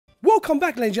welcome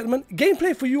back, ladies and gentlemen.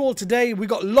 Gameplay for you all today. We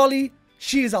got LOLY.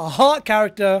 She is a heart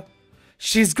character.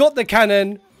 She's got the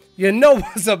cannon. You know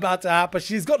what's about to happen.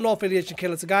 She's got no affiliation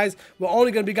killer. So, guys, we're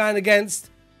only going to be going against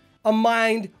a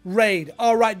mind raid.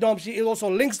 All right, Dom. She is also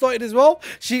link started as well.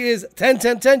 She is 10,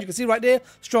 10, 10. You can see right there.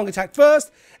 Strong attack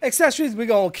first. Accessories, we're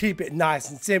going to keep it nice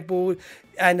and simple.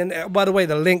 And then, by the way,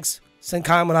 the links, send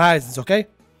common horizons, okay?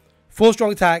 Full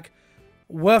strong attack.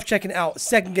 Worth checking out.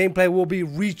 Second gameplay will be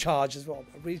recharge as well.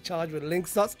 Recharge with link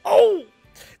starts. Oh,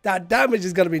 that damage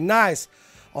is going to be nice.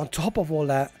 On top of all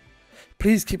that,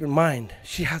 please keep in mind,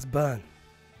 she has burn.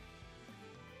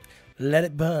 Let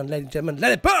it burn, ladies and gentlemen.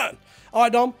 Let it burn. All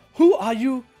right, Dom. Who are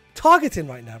you targeting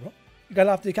right now, bro? You going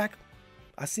after Kaku?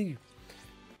 I see you.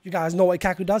 You guys know what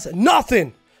Kaku does?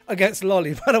 Nothing against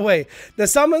LOLY. By the way, the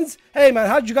summons. Hey, man,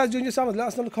 how did you guys do in your summons? Let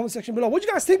us know in the comment section below. What do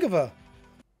you guys think of her?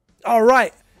 All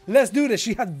right. Let's do this.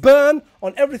 She has burn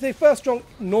on everything. First strong,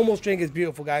 normal string is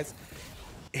beautiful, guys.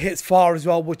 Hits far as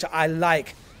well, which I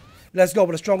like. Let's go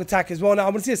with a strong attack as well. Now,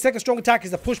 I'm going to see a second strong attack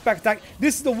is a pushback attack.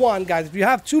 This is the one, guys. If you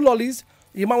have two LOLYs,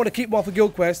 you might want to keep one for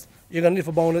guild quest. You're going to need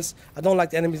for bonus. I don't like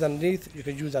the enemies underneath. You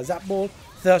can use a zap ball.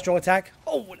 Third strong attack.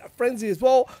 Oh, with a frenzy as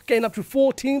well. Getting up to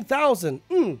 14,000.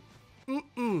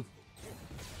 Well,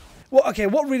 okay,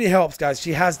 what really helps, guys,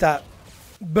 she has that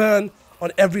burn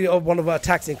on every one of her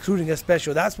attacks, including her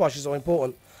special. That's why she's so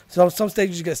important. So some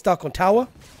stages you get stuck on tower.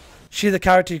 She's the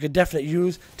character you could definitely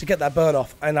use to get that burn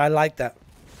off, and I like that.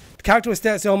 The character with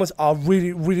stats elements are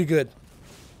really, really good.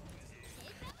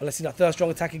 And let's see that third strong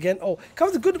attack again. Oh,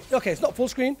 comes a good. Okay, it's not full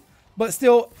screen, but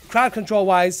still crowd control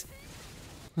wise,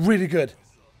 really good.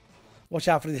 Watch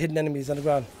out for the hidden enemies on the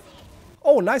ground.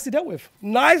 Oh, nicely dealt with.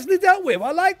 Nicely dealt with.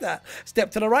 I like that. Step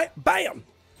to the right, bam.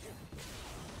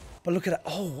 But look at that.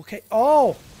 Oh, okay.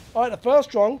 Oh, all right. The first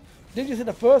strong. Didn't just hit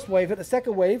the first wave, hit the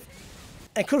second wave,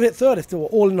 and could have hit third if they were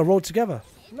all in a row together.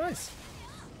 Nice.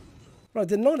 Bro, I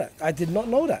didn't know that. I did not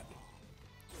know that.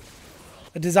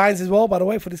 The designs as well, by the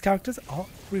way, for these characters are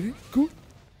really cool.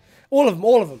 All of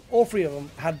them, all three of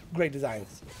them had great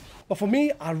designs. But for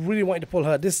me, I really wanted to pull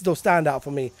her. This is the standout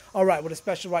for me. All right, with a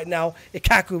special right now,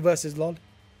 Kaku versus LOL.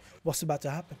 What's about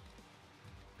to happen?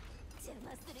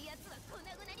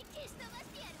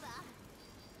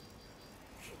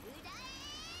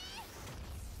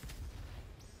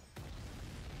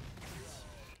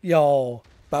 Yo,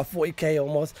 about 40k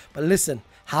almost. But listen,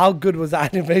 how good was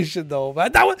that animation though,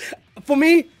 man? That was, for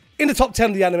me, in the top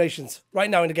 10 of the animations right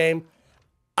now in the game.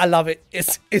 I love it.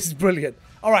 It's brilliant.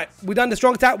 All right, we done the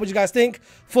strong attack. What do you guys think?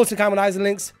 Full to common eyes and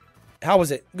links. How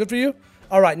was it? Good for you?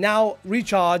 All right, now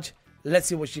recharge. Let's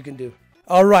see what she can do.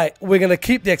 All right, we're going to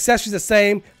keep the accessories the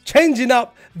same. Changing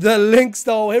up the links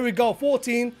though. Here we go.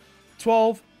 14,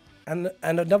 12, and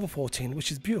another 14,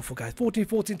 which is beautiful, guys. 14,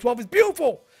 14, 12 is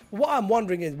beautiful. What I'm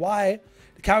wondering is why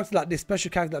the characters like this, special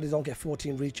characters like this, don't get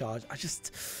 14 recharge.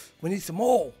 we need some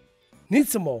more. Need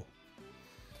some more.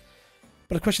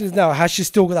 But the question is now, has she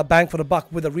still got that bang for the buck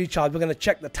with a recharge? We're going to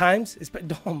check the times. It's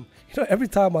Dom, you know, every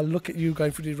time I look at you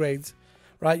going through these raids,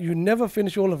 right, you never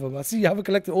finish all of them. I see you haven't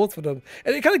collected all for them.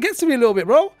 And it kind of gets to me a little bit,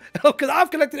 bro. Because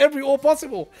I've collected every all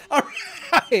possible. All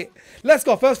right. Let's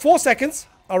go. First, 4 seconds.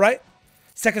 All right.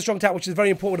 Second strong attack, which is very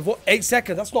important. 8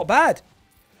 seconds. That's not bad.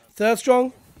 Third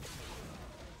strong.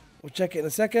 We'll check it in a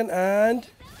second. And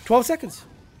 12 seconds.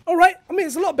 All right. I mean,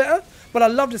 it's a lot better. But I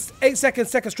love this 8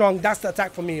 seconds, second strong. That's the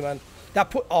attack for me, man.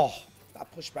 That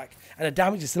pushback. And the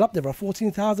damage is still up there, bro.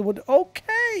 14,000.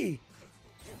 Okay.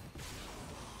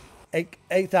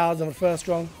 8,000 for first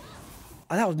strong.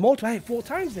 And that was multiple. I hit 4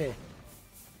 times there.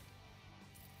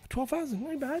 12,000.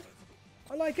 Not bad.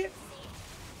 I like it.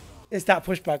 It's that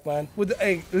pushback, man. With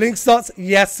the link starts.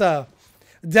 Yes, sir.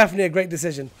 Definitely a great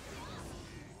decision.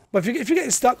 But if you're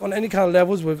getting stuck on any kind of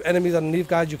levels with enemies underneath,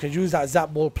 guys, you can use that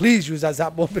zap ball. Please use that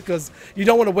zap ball because you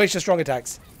don't want to waste your strong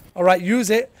attacks. All right, use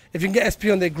it. If you can get SP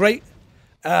on there, great.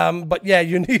 But yeah,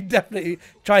 you need definitely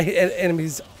try and hit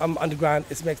enemies underground.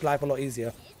 It makes life a lot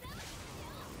easier.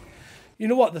 You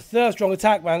know what? The third strong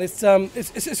attack, man. It's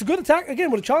a good attack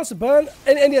again with a chance to burn.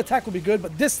 Any attack will be good,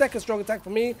 but this second strong attack for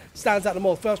me stands out the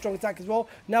most. First strong attack as well.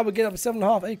 Now we're getting up to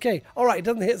 7.5 AK. All right, it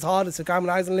doesn't hit as hard as the common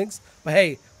eyes and links, but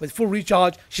hey, with full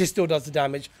recharge, she still does the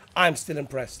damage. I'm still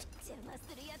impressed.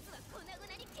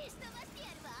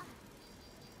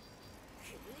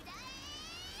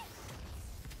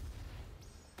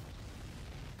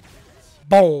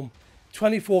 Boom.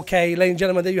 24k, ladies and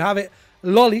gentlemen, there you have it.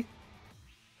 LOLY,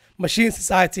 Machine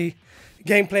Society,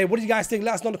 gameplay. What do you guys think?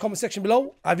 Let us know in the comment section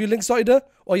below. Have you link started her?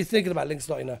 Or are you thinking about link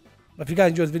starting her? But if you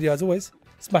guys enjoyed this video, as always,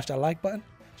 smash that like button.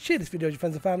 Share this video with your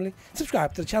friends and family.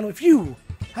 Subscribe to the channel if you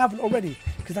haven't already.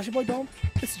 Because that's your boy Dom.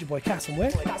 This is your boy Cass, and we're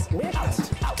out.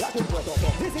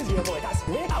 This is your boy, Cass.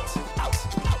 We're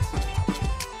out.